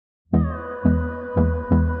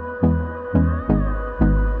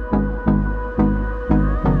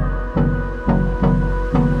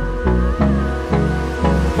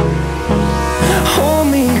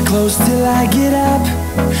close till I get up.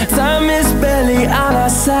 Time is barely on our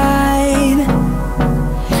side.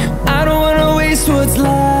 I don't wanna waste what's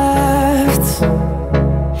left.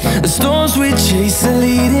 The storms we chase are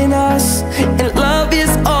leading us, and love is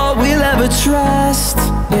all we'll ever trust.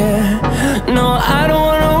 Yeah, no, I don't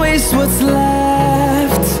wanna waste what's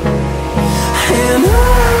left. And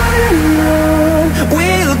on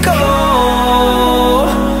we'll go,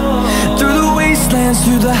 through the wastelands,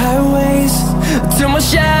 through the highways, till my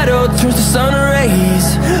shadow turns to sun rays.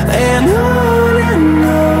 And on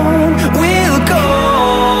we'll go,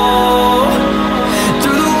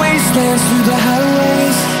 through the wastelands, through the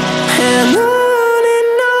highways, and on.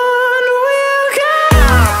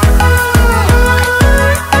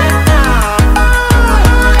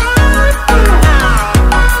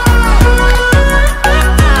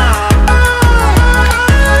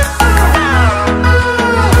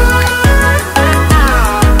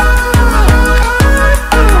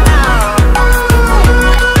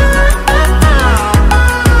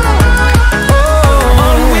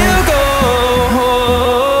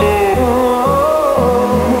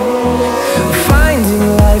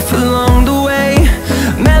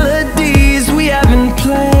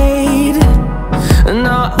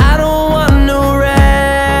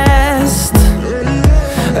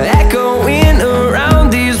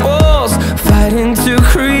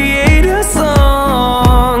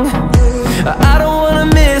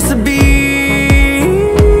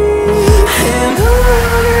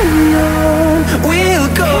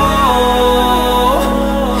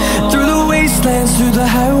 Through the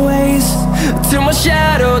highways, till my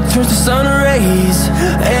shadow turns to sun rays.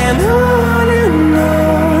 And on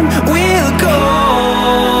we'll go,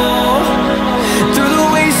 through the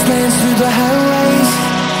wastelands, through the highways,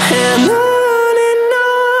 and on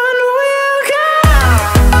we'll go.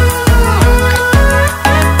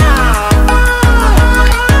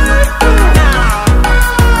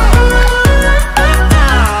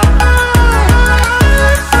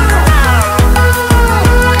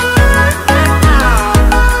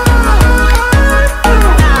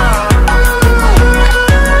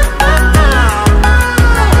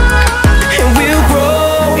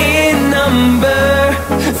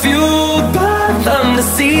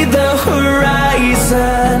 See the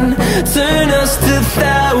horizon turn us to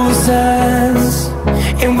thousands,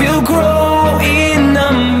 and we'll grow in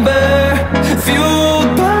number, fueled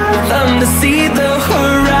by them to see the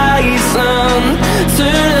horizon.